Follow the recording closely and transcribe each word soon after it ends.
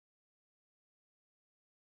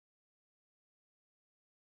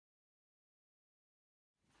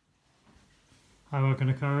Hi, welcome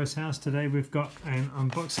to Cairo's house. Today we've got an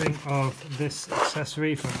unboxing of this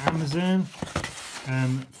accessory from Amazon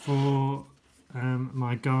for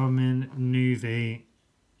my Garmin Nuvi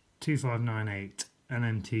 2598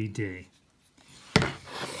 NMTD.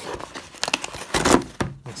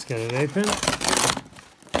 Let's get it open.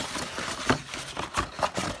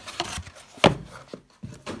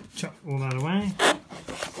 Chuck all that away.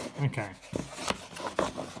 Okay.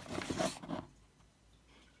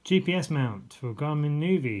 GPS mount for Garmin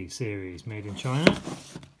Nuvi series, made in China.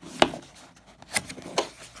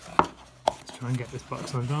 Let's try and get this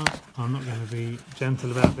box undone. I'm not going to be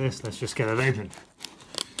gentle about this. Let's just get it open.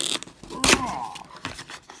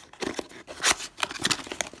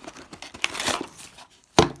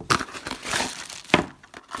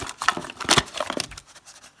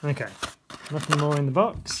 Okay, nothing more in the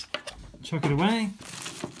box. Chuck it away.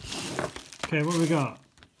 Okay, what have we got?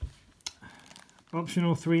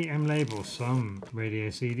 Optional 3M labels. Some radio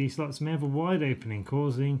CD slots may have a wide opening,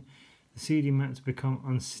 causing the CD mount to become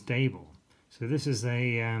unstable. So this is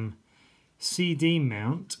a CD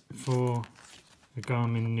mount for the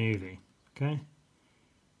Garmin Nuvi. Okay.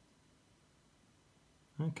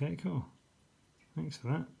 Okay, cool. Thanks for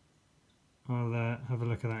that. I'll have a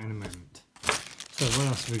look at that in a moment. So what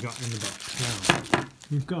else have we got in the box? Well,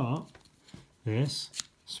 we've got this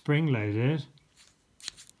spring-loaded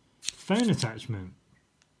phone attachment.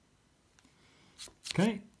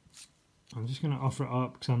 Okay, I'm just going to offer it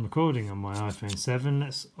up because I'm recording on my iPhone 7.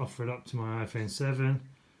 Let's offer it up to my iPhone 7.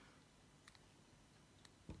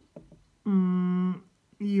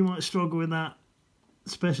 You might struggle with that,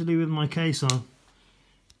 especially with my case on.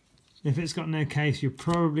 If it's got no case, you'll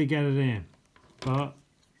probably get it in, but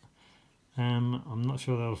I'm not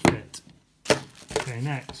sure they'll fit. Okay,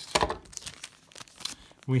 next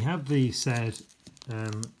we have the said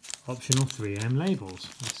optional 3M labels.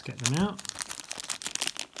 Let's get them out.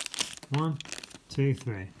 1, 2,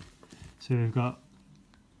 3. So we've got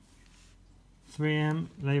 3M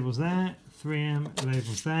labels there, 3M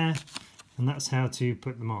labels there, and that's how to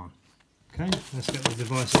put them on. Okay, let's get the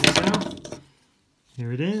device itself.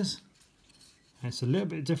 Here it is. It's a little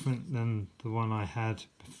bit different than the one I had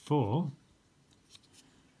before.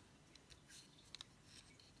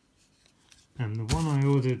 And the one I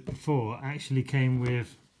ordered before actually came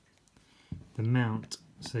with the mount,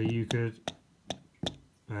 so you could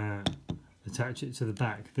attach it to the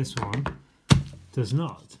back. This one does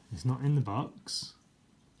not. It's not in the box.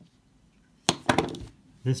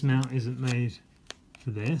 This mount isn't made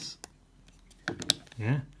for this.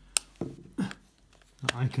 Yeah,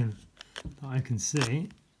 that I can see.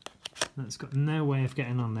 That's got no way of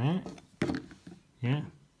getting on there. Yeah.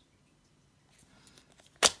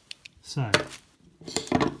 So,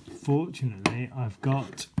 fortunately, I've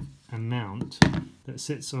got a mount that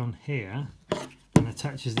sits on here and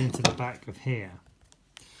attaches into the back of here.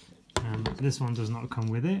 This one does not come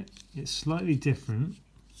with it. It's slightly different.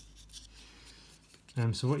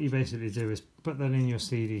 So what you basically do is put that in your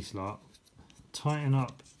CD slot, tighten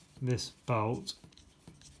up this bolt,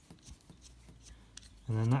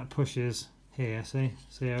 and then that pushes here. See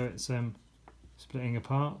how it's splitting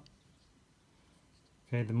apart?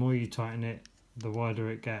 Okay, the more you tighten it, the wider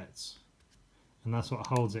it gets, and that's what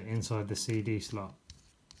holds it inside the CD slot.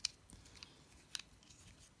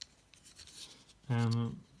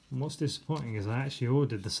 What's disappointing is I actually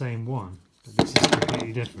ordered the same one, but this is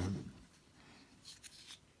completely different.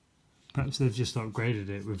 Perhaps they've just upgraded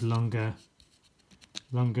it with longer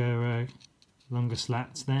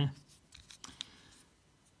slats there.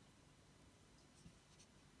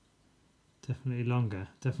 Definitely longer.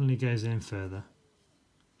 Definitely goes in further.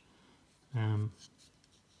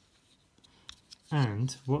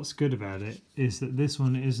 And what's good about it is that this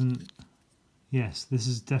one isn't. Yes, this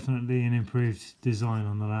is definitely an improved design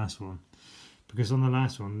on the last one, because on the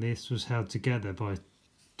last one this was held together by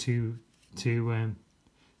two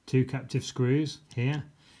captive screws here,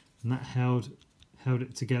 and that held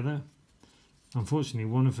it together. Unfortunately,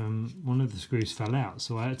 one of the screws fell out,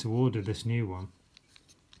 so I had to order this new one.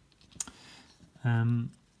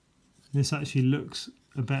 This actually looks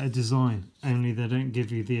a better design, only they don't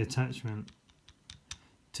give you the attachment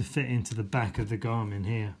to fit into the back of the Garmin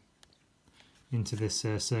here, into this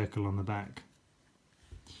circle on the back.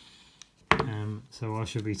 So I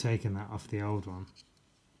should be taking that off the old one.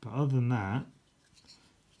 But other than that,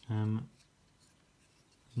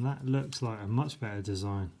 that looks like a much better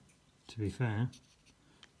design, to be fair.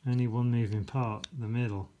 Only one moving part, the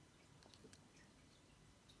middle.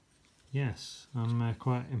 Yes, I'm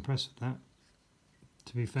quite impressed with that,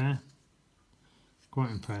 to be fair.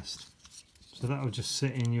 Quite impressed. So that will just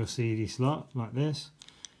sit in your CD slot like this.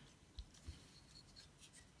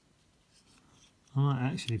 I might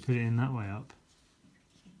actually put it in that way up.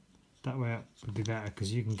 That way up would be better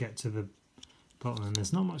because you can get to the bottom and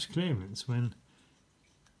there's not much clearance when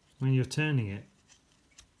you're turning it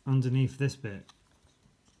underneath this bit.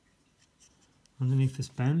 Underneath this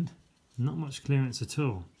bend, not much clearance at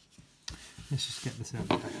all. Let's just get this out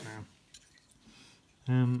the back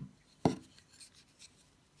now.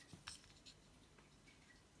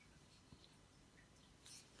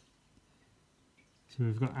 So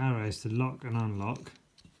we've got arrows to lock and unlock,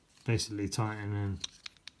 basically tighten and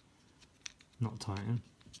not tighten.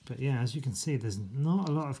 But yeah, as you can see, there's not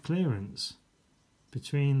a lot of clearance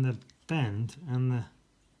between the bend and the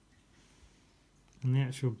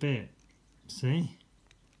actual bit. See?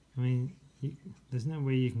 I mean, there's no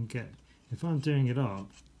way you can get, if I'm doing it up,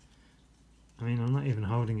 I mean, I'm not even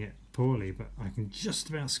holding it poorly, but I can just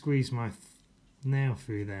about squeeze my nail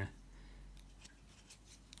through there.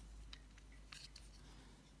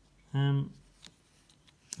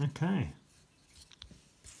 Okay,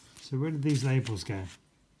 so where did these labels go?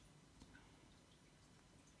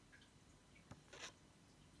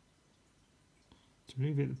 To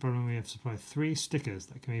alleviate the problem, we have supplied 3 stickers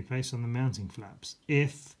that can be placed on the mounting flaps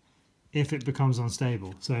if it becomes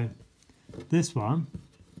unstable. So this one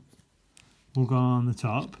will go on the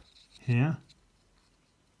top here,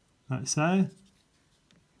 like so,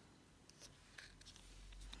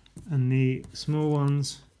 and the small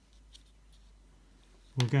ones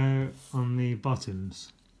will go on the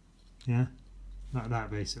bottoms, yeah, like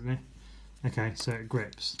that basically. Okay, so it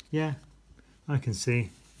grips. Yeah, I can see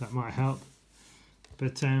that might help.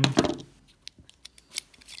 But so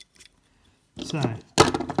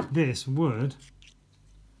this would,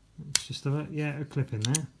 let's just have a clip in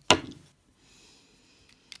there.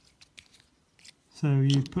 So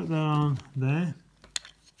you put that on there.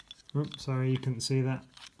 Oops, sorry, you couldn't see that.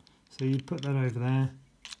 So you put that over there.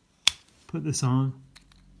 Put this on.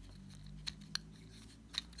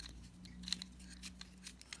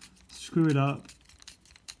 Screw it up,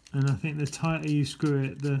 and I think the tighter you screw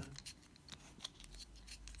it,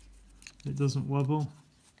 it doesn't wobble.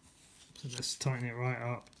 So let's tighten it right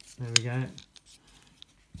up. There we go.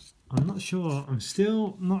 I'm not sure. I'm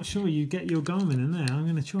still not sure you get your Garmin in there. I'm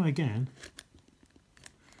going to try again.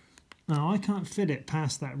 Now I can't fit it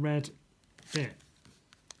past that red bit.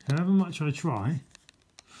 However much I try,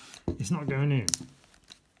 it's not going in.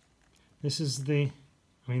 This is the,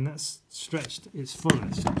 I mean, that's stretched its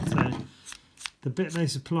fullest. So the bit they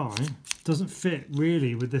supply doesn't fit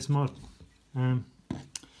really with this model.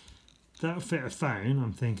 That'll fit a phone,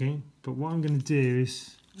 I'm thinking. But what I'm going to do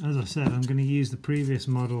is, as I said, I'm going to use the previous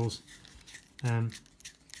models. The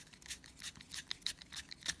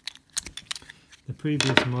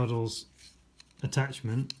previous model's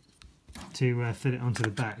attachment to fit it onto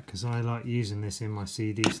the back, because I like using this in my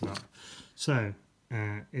CD slot. So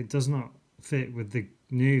it does not fit with the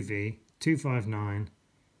Nuvi 259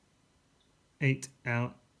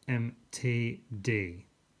 8LMTD.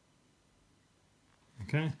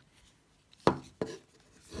 Okay.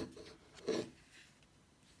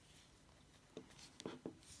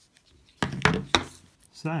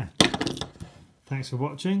 So, thanks for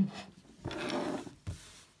watching.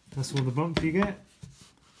 That's all the bump you get.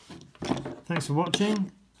 Thanks for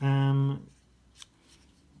watching.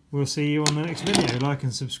 We'll see you on the next video. Like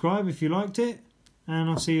and subscribe if you liked it,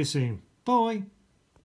 and I'll see you soon. Bye.